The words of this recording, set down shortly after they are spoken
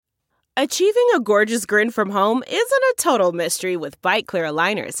Achieving a gorgeous grin from home isn't a total mystery with Byte Clear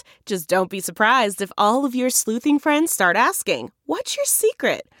aligners. Just don't be surprised if all of your sleuthing friends start asking, "What's your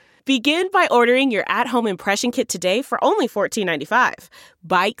secret?" Begin by ordering your at-home impression kit today for only $14.95.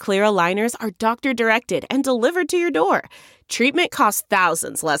 Byte Clear aligners are doctor-directed and delivered to your door. Treatment costs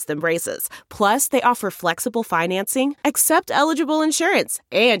thousands less than braces. Plus, they offer flexible financing, accept eligible insurance,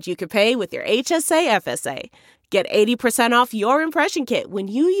 and you can pay with your HSA FSA. Get 80% off your impression kit when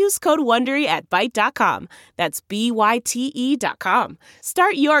you use code WONDERY at Byte.com. That's BYTE.com.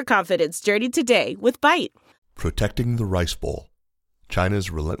 Start your confidence journey today with Byte. Protecting the Rice Bowl: China's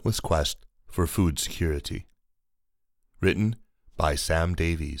Relentless Quest for Food Security. Written by Sam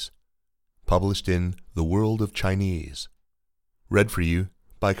Davies. Published in The World of Chinese. Read for you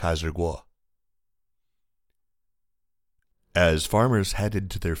by Kaiser Kuo. As farmers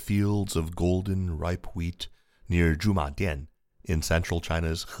headed to their fields of golden, ripe wheat near Zhumadian in central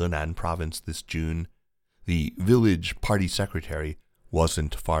China's Henan province this June, the village party secretary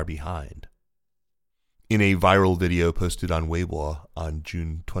wasn't far behind. In a viral video posted on Weibo on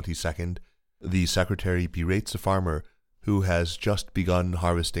June 22nd, the secretary berates a farmer who has just begun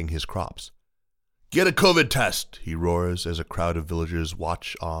harvesting his crops. "Get a COVID test," he roars as a crowd of villagers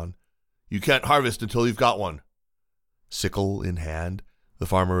watch on. "You can't harvest until you've got one." Sickle in hand, the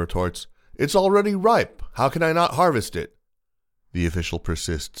farmer retorts, "It's already ripe. How can I not harvest it?" The official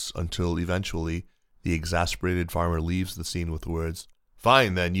persists until eventually the exasperated farmer leaves the scene with the words,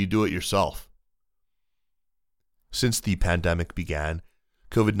 "Fine then, you do it yourself." Since the pandemic began,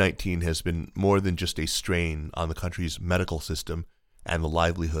 COVID-19 has been more than just a strain on the country's medical system and the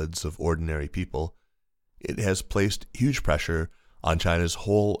livelihoods of ordinary people. It has placed huge pressure on China's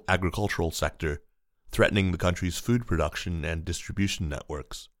whole agricultural sector, threatening the country's food production and distribution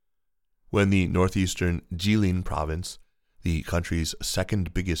networks. When the northeastern Jilin province, the country's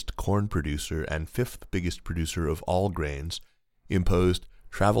second biggest corn producer and fifth biggest producer of all grains, imposed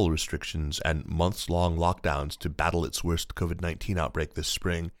travel restrictions and months-long lockdowns to battle its worst COVID-19 outbreak this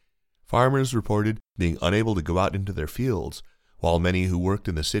spring, farmers reported being unable to go out into their fields, while many who worked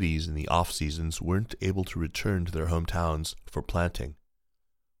in the cities in the off-seasons weren't able to return to their hometowns for planting.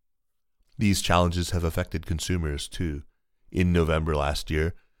 These challenges have affected consumers, too. In November last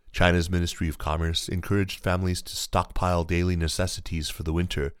year, China's Ministry of Commerce encouraged families to stockpile daily necessities for the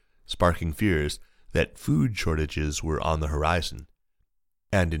winter, sparking fears that food shortages were on the horizon.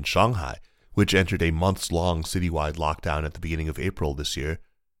 And in Shanghai, which entered a months-long citywide lockdown at the beginning of April this year,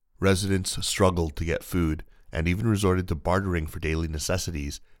 residents struggled to get food and even resorted to bartering for daily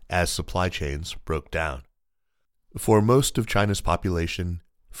necessities as supply chains broke down. For most of China's population,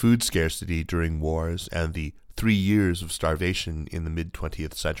 food scarcity during wars and the 3 years of starvation in the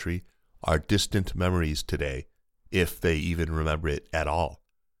mid-20th century are distant memories today, if they even remember it at all.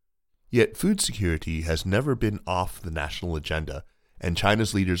 Yet food security has never been off the national agenda, and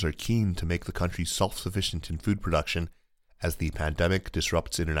China's leaders are keen to make the country self-sufficient in food production as the pandemic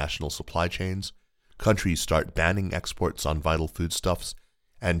disrupts international supply chains, countries start banning exports on vital foodstuffs,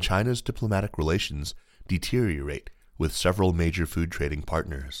 and China's diplomatic relations deteriorate with several major food trading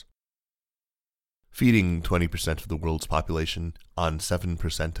partners. Feeding 20% of the world's population on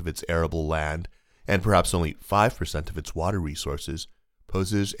 7% of its arable land and perhaps only 5% of its water resources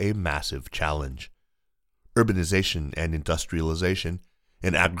poses a massive challenge. Urbanization and industrialization,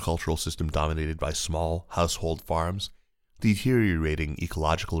 an agricultural system dominated by small household farms, deteriorating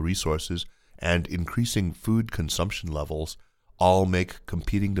ecological resources, and increasing food consumption levels all make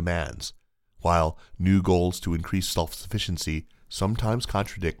competing demands, while new goals to increase self-sufficiency sometimes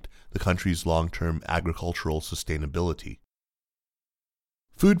contradict the country's long-term agricultural sustainability.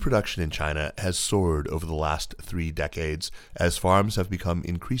 Food production in China has soared over the last 3 decades as farms have become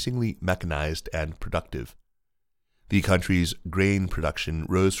increasingly mechanized and productive. The country's grain production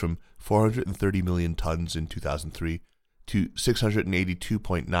rose from 430 million tons in 2003 to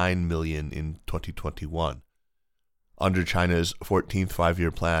 682.9 million in 2021. Under China's 14th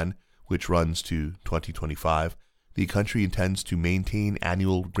five-year plan, which runs to 2025, the country intends to maintain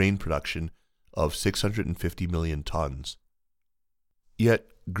annual grain production of 650 million tons. Yet,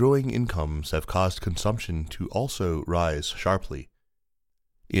 growing incomes have caused consumption to also rise sharply.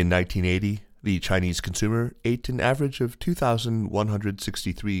 In 1980, the Chinese consumer ate an average of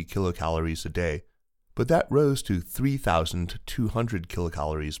 2,163 kilocalories a day, but that rose to 3,200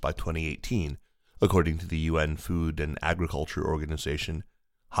 kilocalories by 2018, according to the UN Food and Agriculture Organization,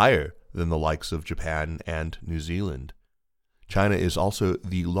 higher than the likes of Japan and New Zealand. China is also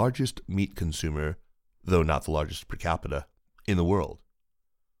the largest meat consumer, though not the largest per capita, in the world.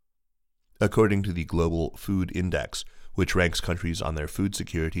 According to the Global Food Index, which ranks countries on their food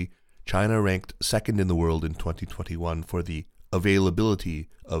security, China ranked second in the world in 2021 for the availability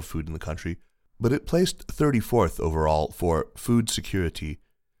of food in the country, but it placed 34th overall for food security,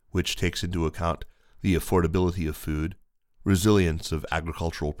 which takes into account the affordability of food, resilience of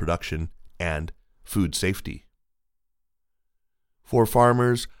agricultural production, and food safety. For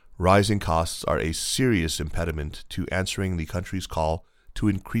farmers, rising costs are a serious impediment to answering the country's call to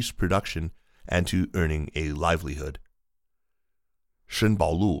increase production and to earning a livelihood. Shen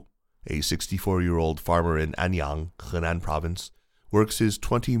Baolu, a 64-year-old farmer in Anyang, Henan province, works his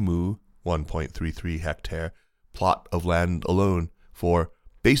 20 mu, 1.33 hectare, plot of land alone for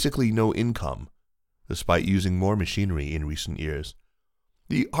basically no income, despite using more machinery in recent years.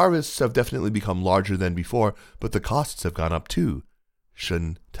 The harvests have definitely become larger than before, but the costs have gone up too,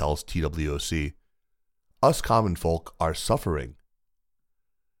 Shen tells TWOC. Us common folk are suffering.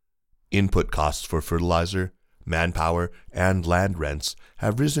 Input costs for fertilizer, manpower, and land rents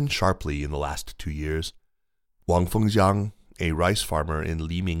have risen sharply in the last 2 years. Wang Fengjiang, a rice farmer in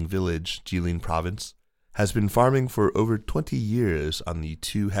Liming Village, Jilin Province, has been farming for over 20 years on the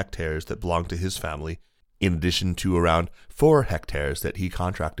 2 hectares that belong to his family, in addition to around 4 hectares that he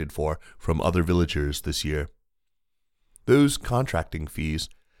contracted for from other villagers this year. Those contracting fees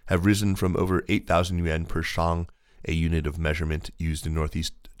have risen from over 8,000 yuan per shang, a unit of measurement used in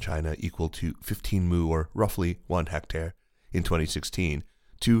northeast China equal to 15 mu or roughly 1 hectare in 2016,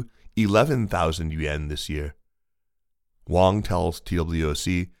 to 11,000 yuan this year. Wang tells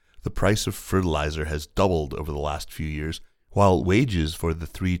TWOC the price of fertilizer has doubled over the last few years, while wages for the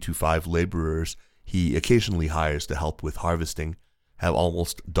 3 to 5 laborers he occasionally hires to help with harvesting have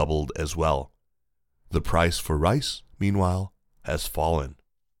almost doubled as well. The price for rice, meanwhile, has fallen.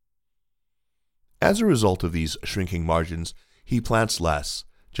 As a result of these shrinking margins, he plants less,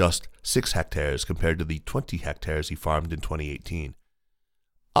 just 6 hectares compared to the 20 hectares he farmed in 2018.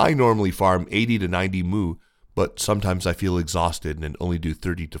 I normally farm 80 to 90 mu, but sometimes I feel exhausted and only do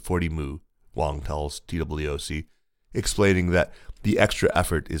 30 to 40 mu, Wang tells TWOC, explaining that the extra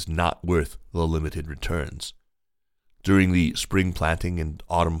effort is not worth the limited returns. During the spring planting and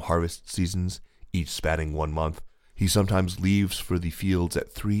autumn harvest seasons, each spanning 1 month, he sometimes leaves for the fields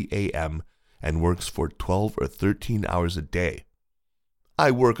at 3 a.m. and works for 12 or 13 hours a day.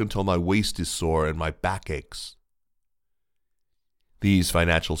 I work until my waist is sore and my back aches. These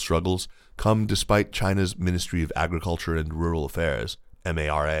financial struggles come despite China's Ministry of Agriculture and Rural Affairs,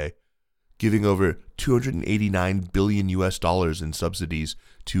 MARA, giving over $289 billion in subsidies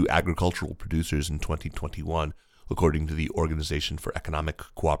to agricultural producers in 2021, according to the Organization for Economic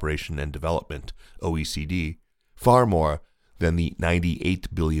Cooperation and Development, OECD, far more than the $98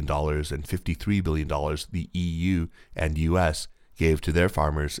 billion and $53 billion the EU and US gave to their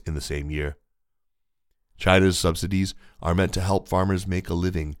farmers in the same year. China's subsidies are meant to help farmers make a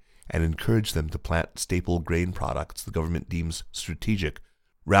living and encourage them to plant staple grain products the government deems strategic,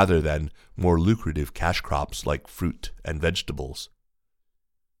 rather than more lucrative cash crops like fruit and vegetables.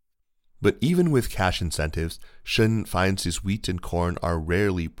 But even with cash incentives, Shen finds his wheat and corn are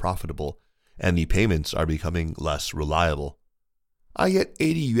rarely profitable, and the payments are becoming less reliable. I get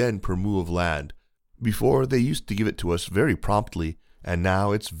 80 yuan per mu of land. Before, they used to give it to us very promptly, and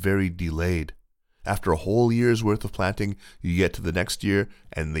now it's very delayed. After a whole year's worth of planting, you get to the next year,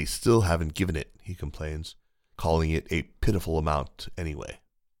 and they still haven't given it, he complains, calling it a pitiful amount anyway.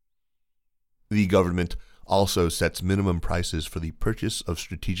 The government also sets minimum prices for the purchase of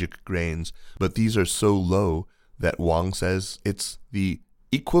strategic grains, but these are so low that Wang says it's the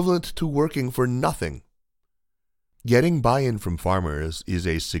equivalent to working for nothing. Getting buy-in from farmers is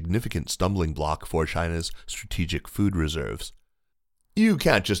a significant stumbling block for China's strategic food reserves. You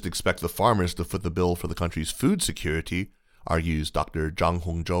can't just expect the farmers to foot the bill for the country's food security, argues Dr. Zhang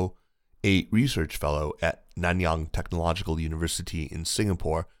Hongzhou, a research fellow at Nanyang Technological University in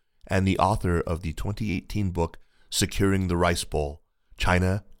Singapore and the author of the 2018 book Securing the Rice Bowl,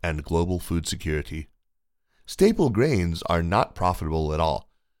 China and Global Food Security. Staple grains are not profitable at all.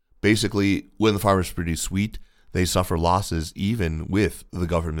 Basically, when the farmers produce wheat, they suffer losses even with the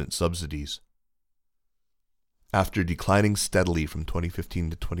government subsidies. After declining steadily from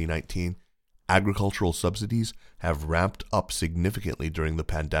 2015 to 2019, agricultural subsidies have ramped up significantly during the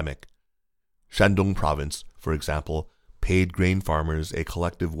pandemic. Shandong Province, for example, paid grain farmers a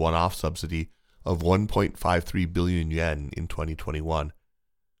collective one-off subsidy of 1.53 billion yuan in 2021.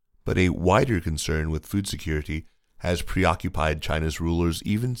 But a wider concern with food security has preoccupied China's rulers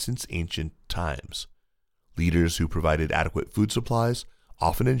even since ancient times. Leaders who provided adequate food supplies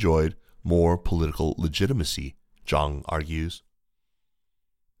often enjoyed more political legitimacy, Zhang argues.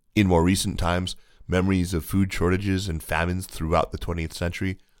 In more recent times, memories of food shortages and famines throughout the 20th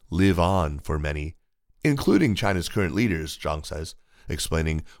century live on for many, including China's current leaders, Zhang says,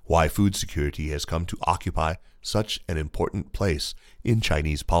 explaining why food security has come to occupy such an important place in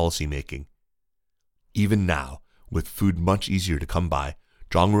Chinese policymaking. Even now, with food much easier to come by,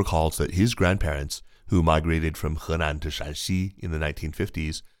 Zhang recalls that his grandparents, who migrated from Henan to Shanxi in the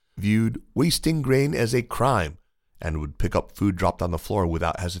 1950s, viewed wasting grain as a crime and would pick up food dropped on the floor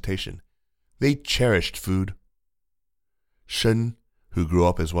without hesitation. They cherished food. Shen, who grew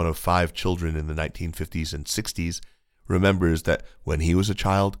up as one of 5 children in the 1950s and 60s, remembers that when he was a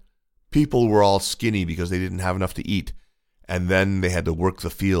child, people were all skinny because they didn't have enough to eat, and then they had to work the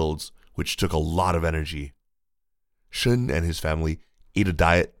fields, which took a lot of energy. Shen and his family ate a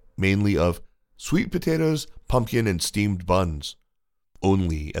diet mainly of sweet potatoes, pumpkin, and steamed buns.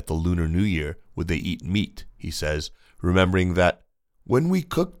 Only at the Lunar New Year would they eat meat, he says, remembering that when we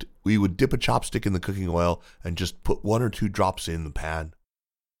cooked, we would dip a chopstick in the cooking oil and just put 1 or 2 drops in the pan.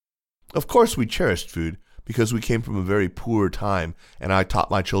 Of course we cherished food because we came from a very poor time, and I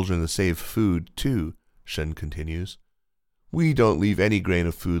taught my children to save food too, Shen continues. We don't leave any grain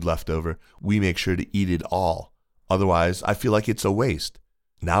of food left over. We make sure to eat it all. Otherwise, I feel like it's a waste.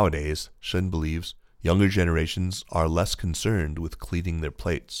 Nowadays, Shen believes, younger generations are less concerned with cleaning their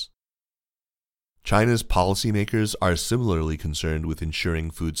plates. China's policymakers are similarly concerned with ensuring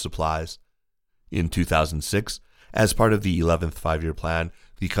food supplies. In 2006, as part of the 11th Five-Year Plan,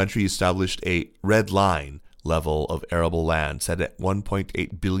 the country established a red line level of arable land set at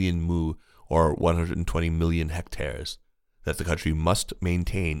 1.8 billion mu, or 120 million hectares, that the country must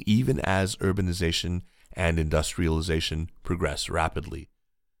maintain even as urbanization and industrialization progress rapidly.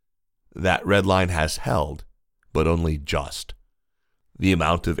 That red line has held, but only just. The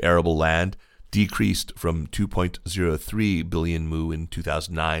amount of arable land decreased from 2.03 billion mu in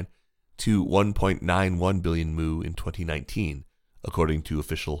 2009 to 1.91 billion mu in 2019, according to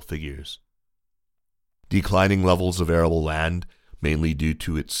official figures. Declining levels of arable land, mainly due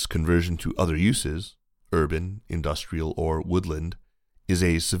to its conversion to other uses, urban, industrial, or woodland, is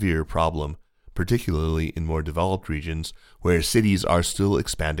a severe problem, particularly in more developed regions where cities are still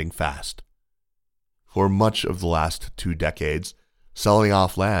expanding fast. For much of the last 2 decades, selling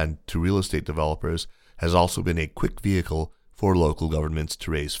off land to real estate developers has also been a quick vehicle for local governments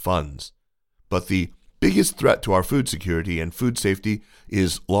to raise funds. But the biggest threat to our food security and food safety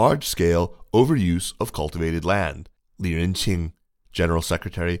is large-scale overuse of cultivated land, Li Renqing, General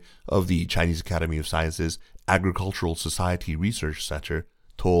Secretary of the Chinese Academy of Sciences Agricultural Society Research Center,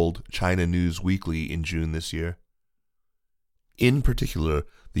 told China News Weekly in June this year. In particular,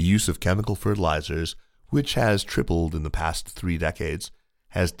 the use of chemical fertilizers, which has tripled in the past 3 decades,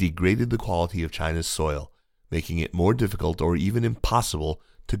 has degraded the quality of China's soil, making it more difficult or even impossible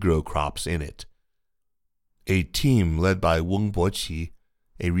to grow crops in it. A team led by Weng Boqi,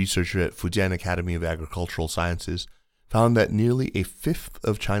 a researcher at Fujian Academy of Agricultural Sciences, found that nearly a fifth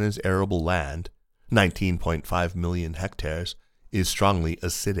of China's arable land, 19.5 million hectares, is strongly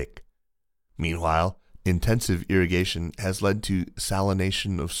acidic. Meanwhile, intensive irrigation has led to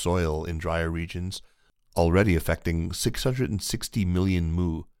salination of soil in drier regions, already affecting 660 million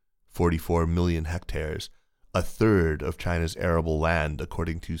mu, 44 million hectares, a third of China's arable land,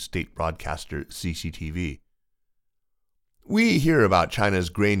 according to state broadcaster CCTV. We hear about China's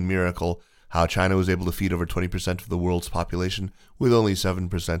grain miracle, how China was able to feed over 20% of the world's population with only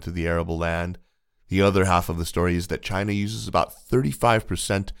 7% of the arable land. The other half of the story is that China uses about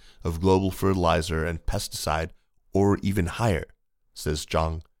 35% of global fertilizer and pesticide, or even higher, says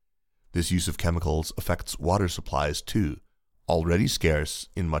Zhang. This use of chemicals affects water supplies too, already scarce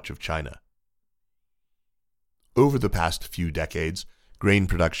in much of China. Over the past few decades, grain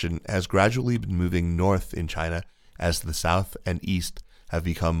production has gradually been moving north in China as the south and east have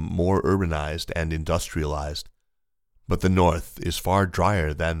become more urbanized and industrialized. But the north is far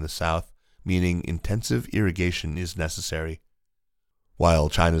drier than the south, meaning intensive irrigation is necessary. While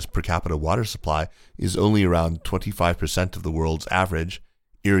China's per capita water supply is only around 25% of the world's average,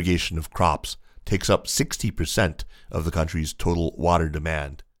 irrigation of crops takes up 60% of the country's total water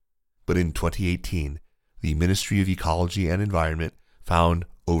demand. But in 2018, the Ministry of Ecology and Environment found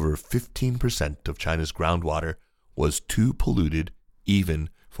over 15% of China's groundwater was too polluted even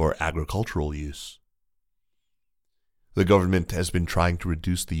for agricultural use. The government has been trying to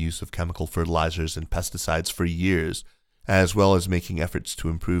reduce the use of chemical fertilizers and pesticides for years, as well as making efforts to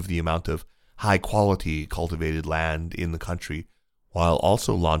improve the amount of high-quality cultivated land in the country, while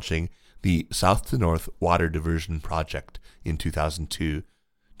also launching the South to North Water Diversion Project in 2002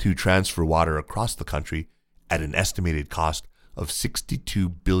 to transfer water across the country at an estimated cost of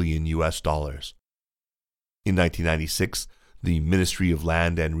 $62 billion. In 1996, the Ministry of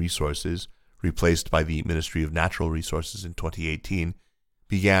Land and Resources, replaced by the Ministry of Natural Resources in 2018,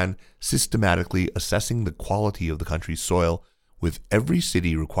 began systematically assessing the quality of the country's soil, with every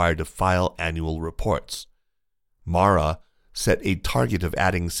city required to file annual reports. MARA set a target of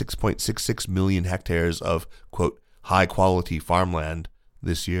adding 6.66 million hectares of, quote, high-quality farmland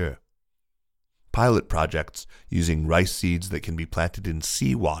this year. Pilot projects using rice seeds that can be planted in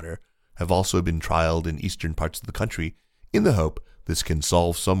seawater have also been trialed in eastern parts of the country in the hope this can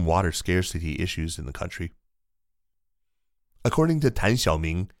solve some water scarcity issues in the country. According to Tan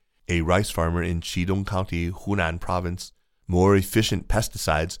Xiaoming, a rice farmer in Qidong County, Hunan Province, more efficient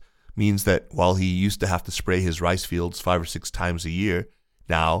pesticides means that while he used to have to spray his rice fields 5 or 6 times a year,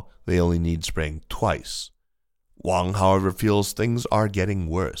 now they only need spraying twice. Wang, however, feels things are getting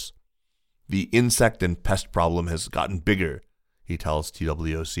worse. The insect and pest problem has gotten bigger, he tells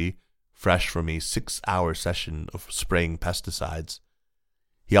TWOC, fresh from a 6-hour session of spraying pesticides.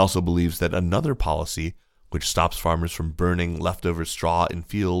 He also believes that another policy, which stops farmers from burning leftover straw in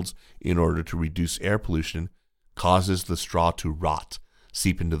fields in order to reduce air pollution, causes the straw to rot,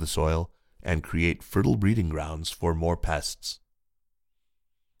 seep into the soil, and create fertile breeding grounds for more pests.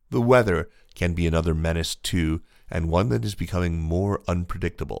 The weather can be another menace too, and one that is becoming more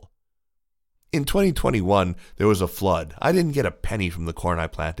unpredictable. In 2021, there was a flood. I didn't get a penny from the corn I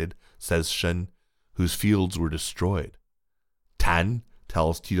planted, says Shen, whose fields were destroyed. Tan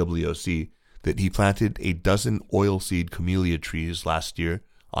tells TWOC that he planted a dozen oilseed camellia trees last year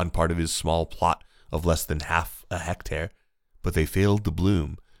on part of his small plot of less than half a hectare, but they failed to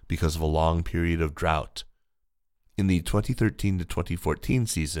bloom because of a long period of drought. In the 2013 to 2014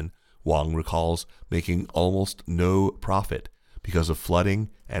 season, Wang recalls making almost no profit because of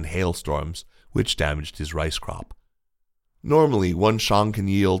flooding and hailstorms, which damaged his rice crop. Normally, one shang can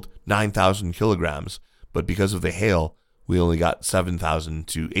yield 9,000 kilograms, but because of the hail, we only got 7,000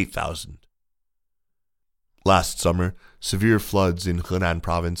 to 8,000. Last summer, severe floods in Henan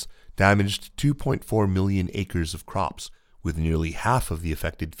province damaged 2.4 million acres of crops, with nearly half of the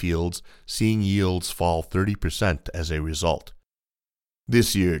affected fields seeing yields fall 30% as a result.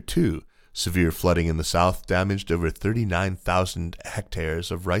 This year, too, severe flooding in the south damaged over 39,000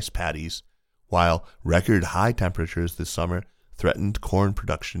 hectares of rice paddies, while record high temperatures this summer threatened corn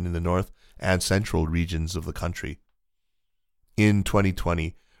production in the north and central regions of the country. In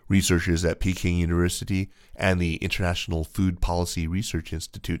 2020, researchers at Peking University and the International Food Policy Research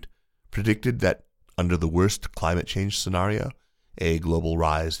Institute predicted that under the worst climate change scenario, a global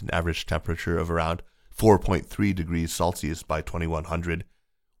rise in average temperature of around 4.3 degrees Celsius by 2100,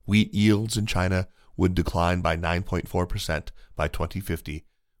 wheat yields in China would decline by 9.4% by 2050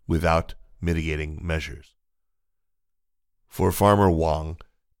 without mitigating measures. For farmer Wang,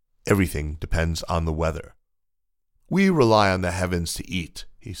 everything depends on the weather. We rely on the heavens to eat,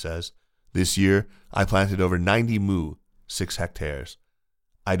 he says. This year, I planted over 90 mu, 6 hectares.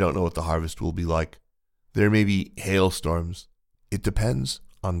 I don't know what the harvest will be like. There may be hailstorms. It depends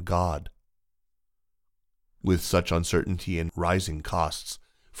on God. With such uncertainty and rising costs,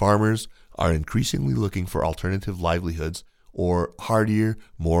 farmers are increasingly looking for alternative livelihoods or hardier,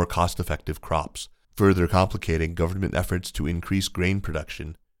 more cost-effective crops, further complicating government efforts to increase grain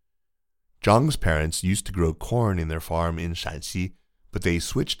production. Zhang's parents used to grow corn in their farm in Shanxi, but they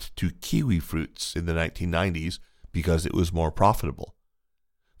switched to kiwi fruits in the 1990s because it was more profitable.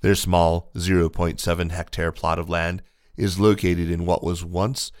 Their small 0.7 hectare plot of land is located in what was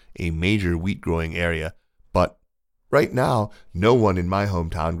once a major wheat-growing area, but right now, no one in my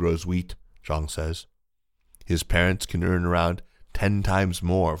hometown grows wheat, Zhang says. His parents can earn around 10 times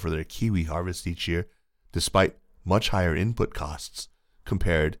more for their kiwi harvest each year, despite much higher input costs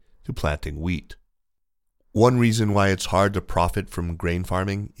compared to planting wheat. One reason why it's hard to profit from grain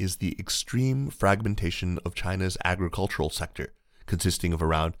farming is the extreme fragmentation of China's agricultural sector, consisting of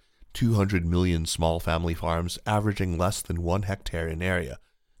around 200 million small family farms averaging less than 1 hectare in area,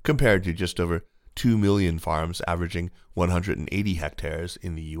 compared to just over 2 million farms averaging 180 hectares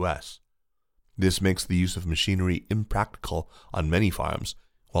in the U.S. This makes the use of machinery impractical on many farms,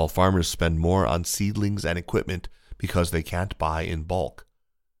 while farmers spend more on seedlings and equipment because they can't buy in bulk.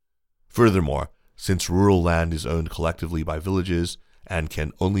 Furthermore, since rural land is owned collectively by villages and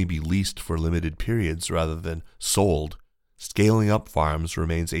can only be leased for limited periods rather than sold, scaling up farms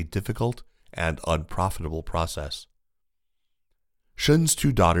remains a difficult and unprofitable process. Shen's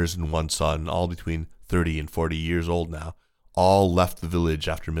 2 daughters and 1 son, all between 30 and 40 years old now, all left the village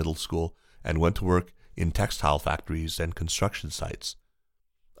after middle school and went to work in textile factories and construction sites.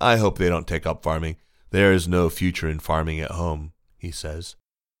 I hope they don't take up farming. There is no future in farming at home, he says.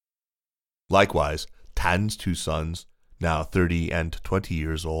 Likewise, Tan's 2 sons, now 30 and 20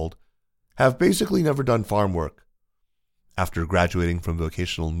 years old, have basically never done farm work. After graduating from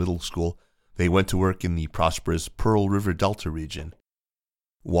vocational middle school, they went to work in the prosperous Pearl River Delta region.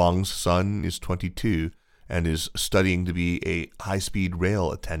 Wang's son is 22 and is studying to be a high-speed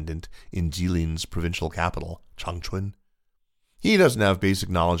rail attendant in Jilin's provincial capital, Changchun. He doesn't have basic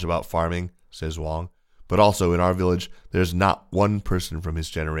knowledge about farming, says Wang, but also in our village there's not one person from his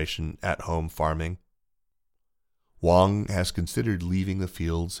generation at home farming. Wang has considered leaving the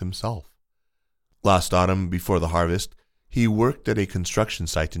fields himself. Last autumn, before the harvest, he worked at a construction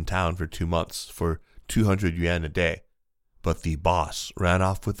site in town for 2 months for 200 yuan a day, but the boss ran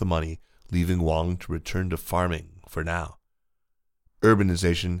off with the money, leaving Wang to return to farming for now.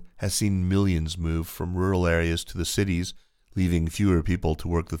 Urbanization has seen millions move from rural areas to the cities, leaving fewer people to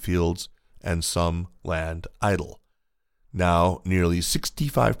work the fields and some land idle. Now, nearly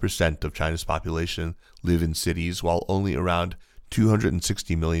 65% of China's population live in cities, while only around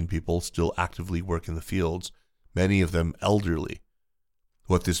 260 million people still actively work in the fields, many of them elderly.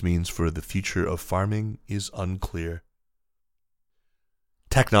 What this means for the future of farming is unclear.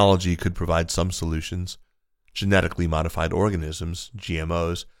 Technology could provide some solutions. Genetically modified organisms,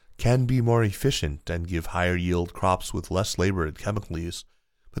 GMOs, can be more efficient and give higher yield crops with less labor and chemical use,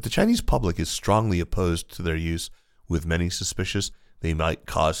 but the Chinese public is strongly opposed to their use, with many suspicious they might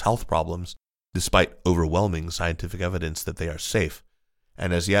cause health problems, despite overwhelming scientific evidence that they are safe,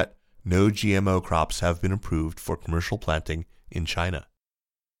 and as yet, no GMO crops have been approved for commercial planting in China.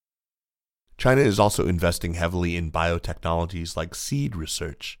 China is also investing heavily in biotechnologies like seed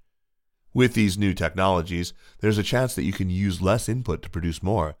research. With these new technologies, there's a chance that you can use less input to produce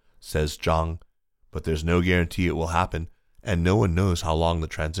more, says Zhang, but there's no guarantee it will happen, and no one knows how long the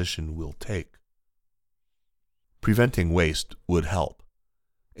transition will take. Preventing waste would help.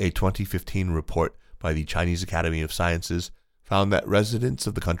 A 2015 report by the Chinese Academy of Sciences found that residents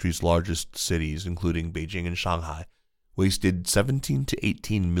of the country's largest cities, including Beijing and Shanghai, wasted 17 to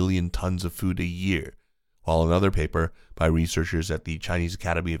 18 million tons of food a year, while another paper by researchers at the Chinese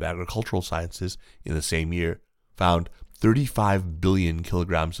Academy of Agricultural Sciences in the same year found 35 billion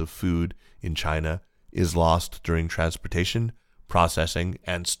kilograms of food in China is lost during transportation, processing,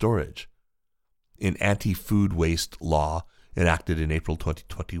 and storage. An anti-food waste law enacted in April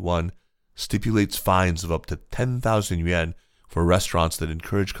 2021 stipulates fines of up to 10,000 yuan for restaurants that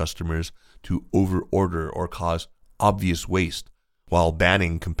encourage customers to over-order or cause obvious waste, while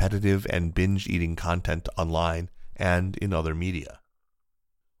banning competitive and binge-eating content online and in other media.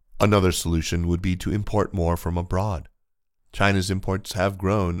 Another solution would be to import more from abroad. China's imports have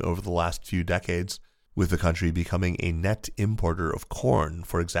grown over the last few decades, with the country becoming a net importer of corn,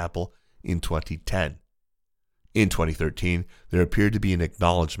 for example, in 2010. In 2013, there appeared to be an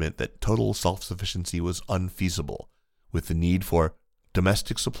acknowledgement that total self-sufficiency was unfeasible, with the need for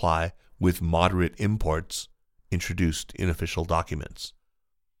domestic supply with moderate imports introduced in official documents.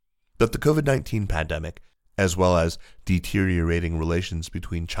 But the COVID-19 pandemic, as well as deteriorating relations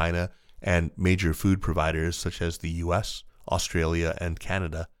between China and major food providers such as the US, Australia, and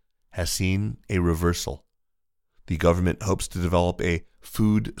Canada, has seen a reversal. The government hopes to develop a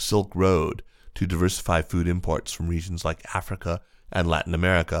food Silk Road to diversify food imports from regions like Africa and Latin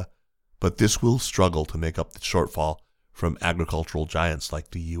America, but this will struggle to make up the shortfall from agricultural giants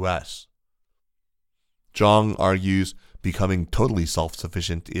like the US. Zhang argues becoming totally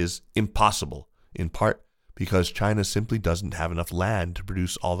self-sufficient is impossible, in part because China simply doesn't have enough land to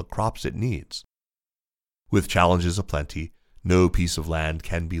produce all the crops it needs. With challenges aplenty, no piece of land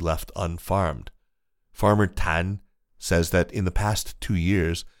can be left unfarmed. Farmer Tan says that in the past 2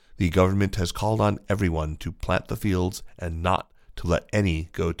 years, the government has called on everyone to plant the fields and not to let any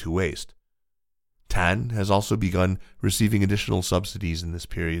go to waste. Tan has also begun receiving additional subsidies in this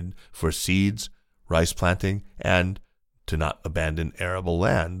period for seeds, rice planting, and to not abandon arable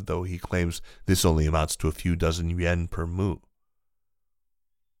land, though he claims this only amounts to a few dozen yuan per mu.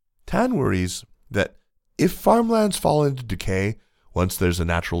 Tan worries that if farmlands fall into decay, once there's a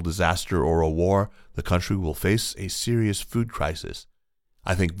natural disaster or a war, the country will face a serious food crisis.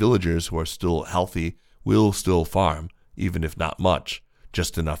 I think villagers who are still healthy will still farm, even if not much,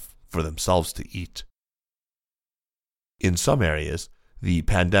 just enough for themselves to eat. In some areas, the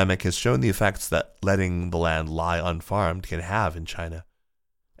pandemic has shown the effects that letting the land lie unfarmed can have in China.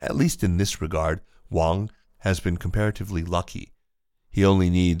 At least in this regard, Wang has been comparatively lucky. He only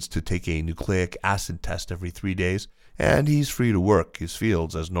needs to take a nucleic acid test every 3 days, and he's free to work his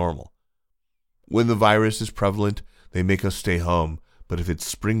fields as normal. When the virus is prevalent, they make us stay home, but if it's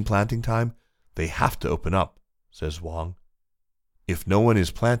spring planting time, they have to open up, says Wang. If no one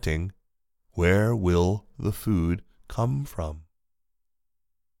is planting, where will the food come from?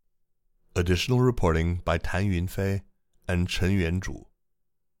 Additional reporting by Tan Yunfei and Chen Yuanzhu.